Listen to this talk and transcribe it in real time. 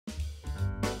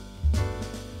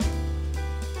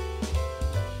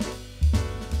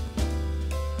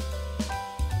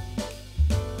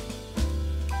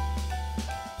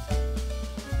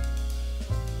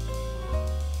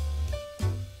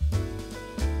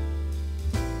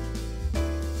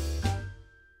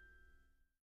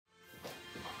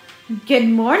Good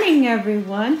morning,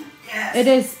 everyone. Yes. It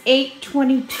is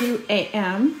 8:22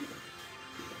 a.m.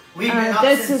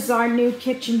 This is our new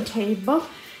kitchen table.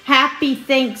 Happy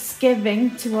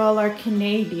Thanksgiving to all our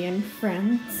Canadian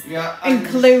friends,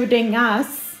 including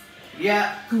us.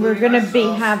 Yeah. We're going to be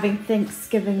having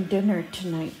Thanksgiving dinner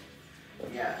tonight.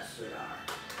 Yes, we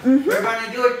are. We're going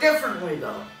to do it differently,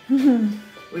 though.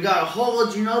 We got a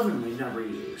Halogen oven we never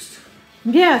used.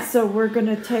 Yeah, so we're going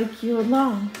to take you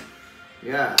along.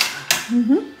 Yeah.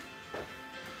 I'm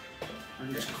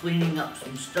just cleaning up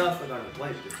some stuff. I gotta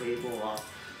wipe the table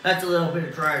off. That's a little bit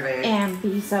of dried egg.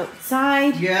 Ambi's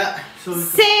outside. Yeah. So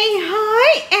say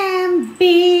hi,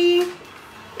 Ambi.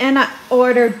 And I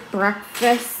ordered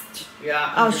breakfast.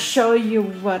 Yeah. I'll show you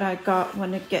what I got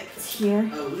when it gets here.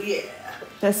 Oh yeah.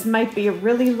 This might be a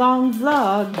really long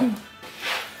vlog.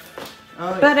 Oh,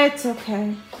 yeah. But it's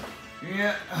okay.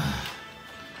 Yeah.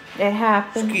 It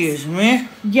happens. Excuse me.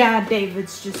 Yeah,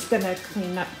 David's just gonna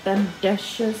clean up them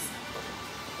dishes.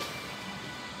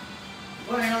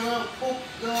 Putting a little poke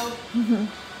though.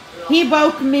 He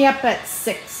woke me up at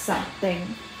 6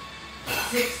 something.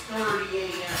 6:30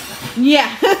 a.m.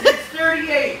 Yeah.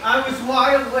 6:38. I was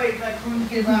wide awake. I couldn't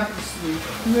get back to sleep.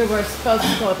 We were supposed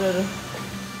to go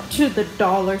to the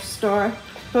dollar store,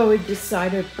 but we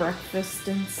decided breakfast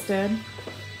instead.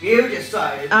 You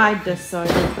decided. I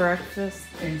decided breakfast.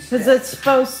 Because it's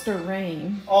supposed to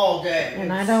rain. All day.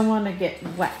 And I don't want to get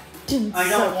wet. I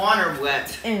don't want her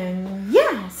wet. And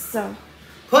yeah, so.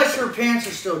 Plus your pants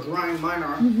are still drying. Mine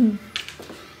are.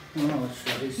 Oh,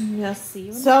 You'll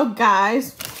see. So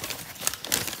guys,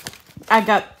 I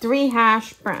got 3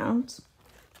 hash browns.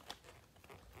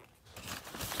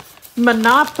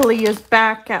 Monopoly is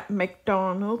back at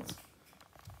McDonald's.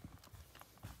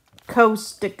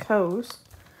 Coast to coast.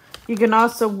 You can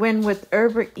also win with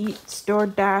Uber Eats,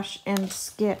 DoorDash, and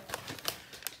Skip.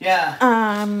 Yeah.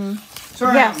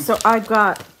 Sorry. Yeah, so I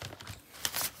got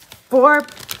 4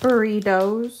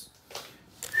 burritos,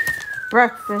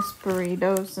 breakfast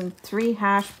burritos, and 3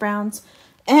 hash browns.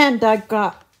 And I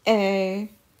got a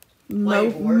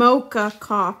mocha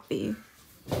coffee.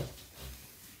 I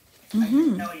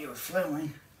didn't know you were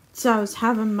filming. So I was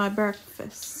having my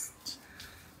breakfast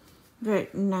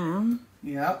right now.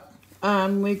 Yep.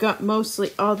 We got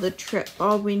mostly all the trip.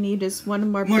 All we need is one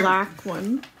more black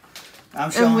one.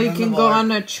 And we can go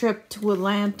on a trip to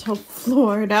Atlanta,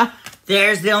 Florida.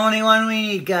 There's the only one we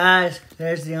need, guys.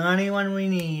 There's the only one we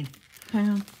need.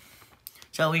 Yeah.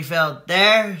 So we filled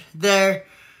there, there,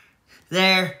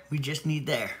 there. We just need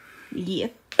there.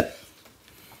 Yep.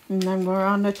 And then we're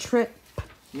on a trip.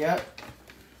 Yep.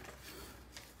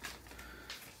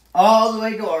 All the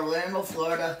way to Orlando,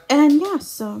 Florida. And yeah,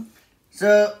 so.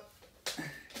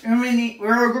 And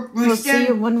we'll see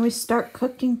you when we start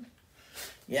cooking.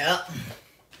 Yeah.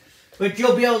 But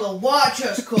you'll be able to watch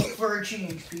us cook for a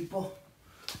change, people.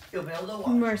 You'll be able to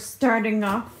watch. We're starting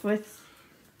off with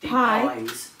pie.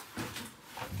 Pies.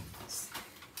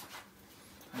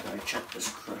 I gotta check this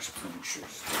crust to make sure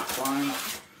it's fine.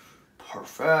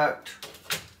 Perfect.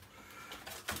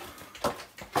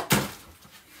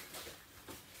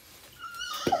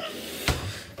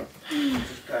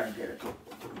 Just gotta get a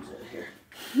couple things in here.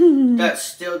 That's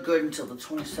still good until the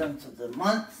 27th of the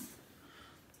month.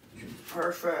 Which is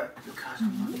perfect because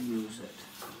I'm gonna use it.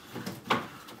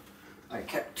 I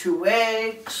kept 2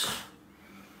 eggs.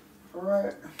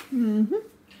 Alright.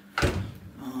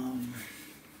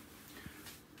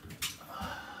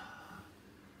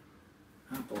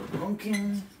 Apple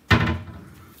pumpkin. I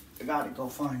gotta go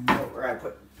find out where I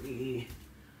put the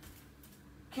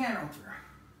can opener.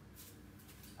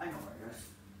 I know where it is.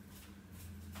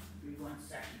 Give me 1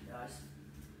 second, guys.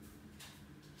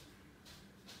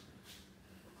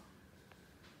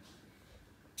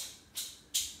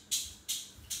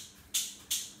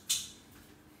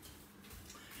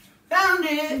 Found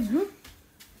it!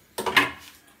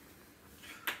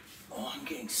 Oh, I'm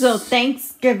getting So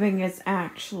Thanksgiving is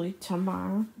actually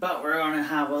tomorrow. But we're gonna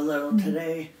have a little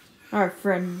today. Our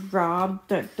friend Rob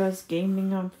that does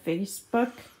gaming on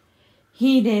Facebook,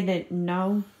 he didn't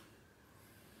know.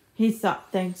 He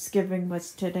thought Thanksgiving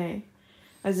was today.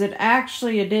 As it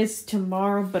is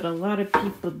tomorrow, but a lot of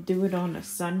people do it on a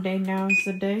Sunday now as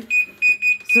a day.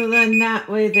 So then that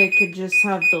way they could just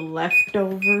have the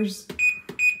leftovers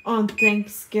on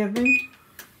Thanksgiving.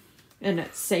 And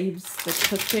it saves the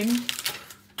cooking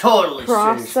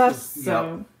process.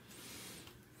 So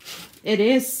it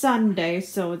is Sunday,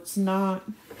 so it's not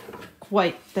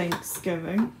quite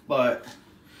Thanksgiving. But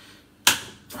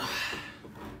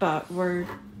we're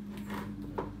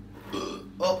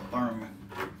oh, arm.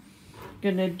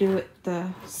 gonna do it the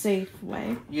safe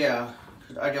way. Yeah,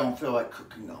 Because I don't feel like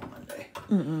cooking on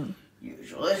Monday.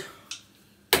 Usually.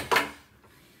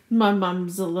 My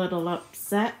mom's a little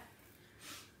upset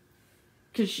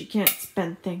because she can't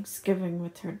spend Thanksgiving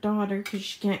with her daughter because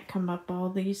she can't come up all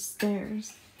these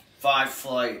stairs. 5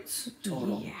 flights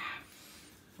total. Yeah.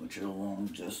 Which is a long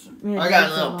distance. It I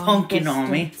got is a little long pumpkin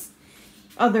on me. distance.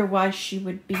 Otherwise, she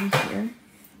would be here.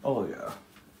 Oh, yeah.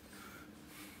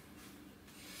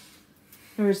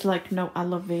 There's like no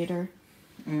elevator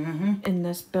in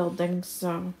this building,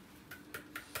 so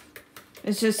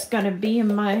it's just gonna be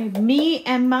me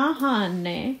and my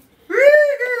honey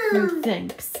for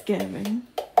Thanksgiving.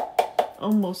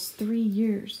 Almost 3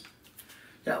 years.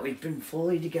 That we've been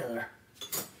fully together.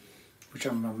 Which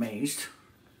I'm amazed.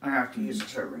 I have to use a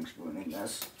serving spoon in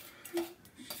this. It's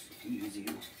easy.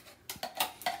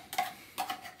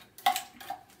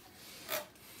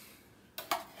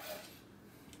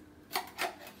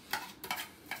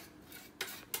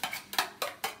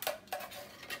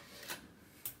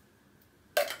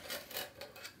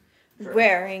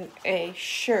 Wearing a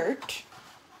shirt.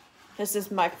 This is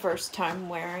my first time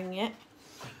wearing it.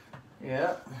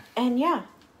 Yeah. And yeah,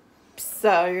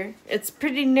 so it's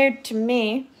pretty new to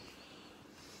me.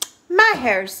 My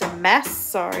hair's a mess.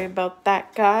 Sorry about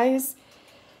that, guys.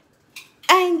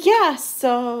 And yeah,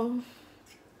 so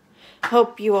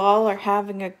hope you all are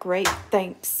having a great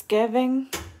Thanksgiving.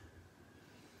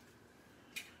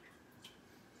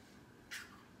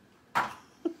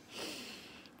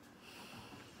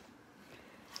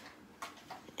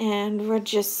 And we're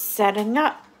just setting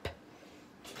up.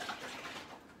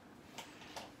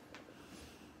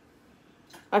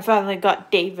 I finally got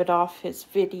David off his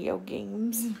video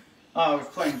games. I was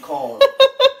playing Call.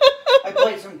 I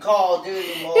played some Call of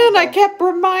Duty Mobile. And I kept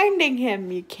reminding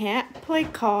him, you can't play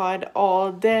COD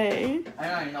all day.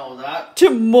 And I know that.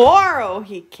 Tomorrow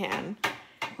he can.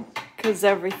 Because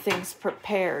everything's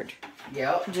prepared.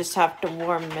 Yep. You just have to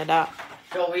warm it up.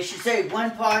 So we should save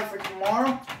 1 pie for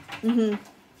tomorrow?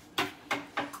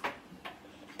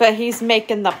 But he's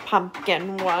making the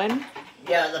pumpkin one.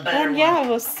 Yeah, the better And one. yeah,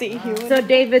 we'll see you. So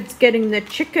David's getting the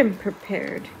chicken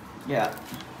prepared. Yeah.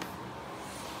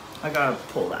 I gotta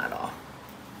pull that off.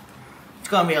 It's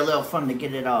gonna be a little fun to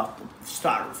get it off the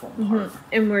styrofoam part.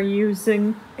 And we're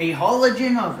using... A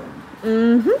halogen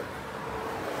oven.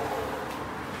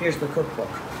 Here's the cookbook.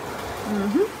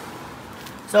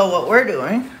 So what we're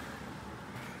doing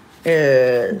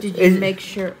is... Did you make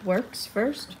sure it works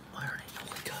first? I already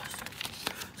know it does.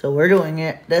 So we're doing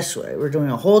it this way. We're doing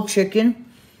a whole chicken,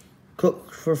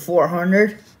 cooked for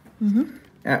 400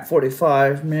 at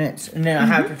 45 minutes. And then I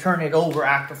have to turn it over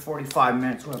after 45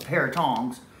 minutes with a pair of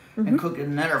tongs and cook it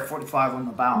another 45 on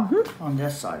the bow on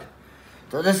this side.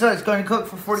 So this side's going to cook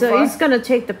for 45. So he's going to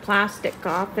take the plastic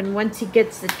off, and once he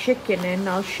gets the chicken in,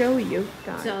 I'll show you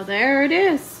guys. So there it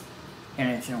is.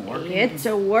 And it's in working. It's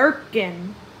a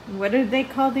working. What do they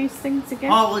call these things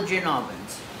again? Halogen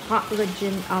ovens.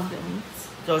 Halogen ovens.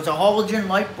 So it's a halogen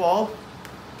light bulb.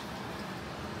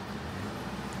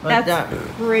 Like That's that.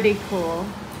 pretty cool.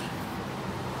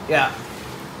 Yeah.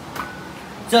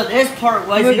 So this part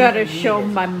wasn't We gotta even show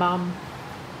needed. my mom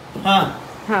Huh.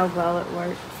 how well it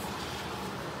works.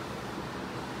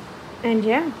 And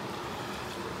yeah.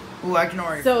 Ooh, I can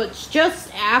already... So it's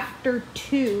just after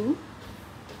 2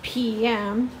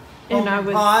 p.m. and I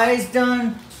was pie's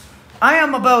done. I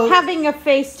am about... having a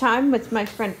FaceTime with my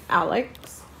friend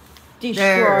Alex, There it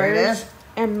Destroyers, is.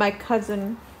 and my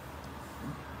cousin.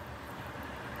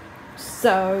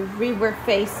 So we were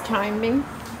FaceTiming.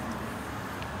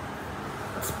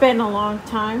 It's been a long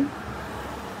time.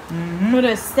 But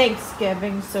it's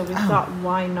Thanksgiving, so we thought,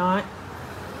 why not?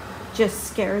 Just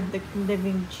scared the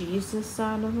living Jesus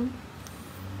out of him.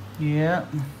 Yeah.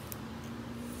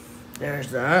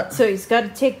 There's that. So he's got to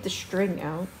take the string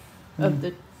out of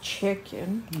the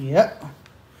chicken. Yep.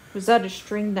 Was that a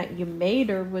string that you made,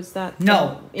 or was that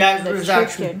No, in that the was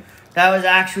chicken?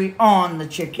 actually on the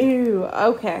chicken. Ew.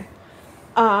 Okay.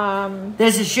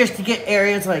 This is just to get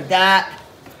areas like that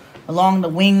along the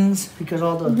wings because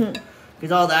all the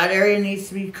because all that area needs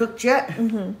to be cooked yet.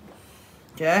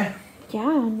 Okay.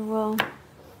 Yeah, and well,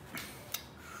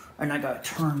 And I gotta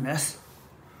turn this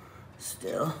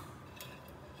still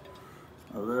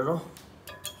a little.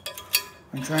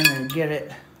 I'm trying to get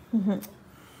it.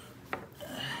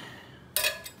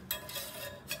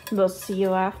 we'll see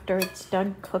you after it's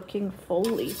done cooking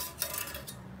fully.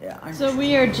 Yeah. So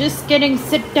we are just getting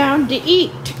sit down to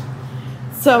eat.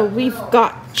 So we've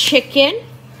got chicken,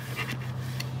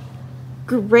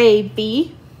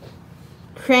 gravy,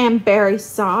 cranberry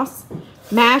sauce,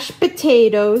 mashed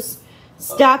potatoes,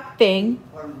 stuffing,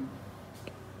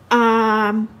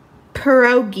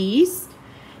 pierogies,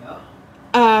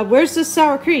 where's the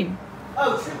sour cream?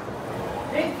 Oh, shoot.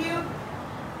 Thank you.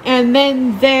 And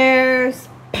then there's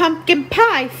pumpkin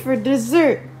pie for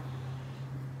dessert.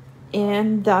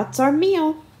 And that's our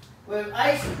meal. With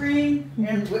ice cream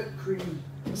and whipped cream.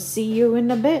 See you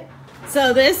in a bit.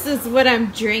 So this is what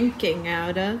I'm drinking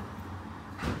out of.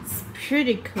 It's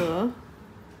pretty cool.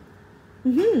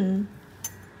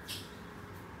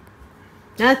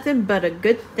 Nothing but a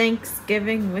good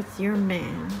Thanksgiving with your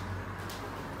man.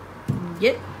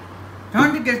 Yep.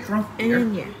 Time to get drunk here.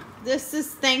 And yeah. This is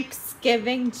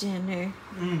Thanksgiving dinner.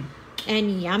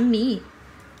 And yummy.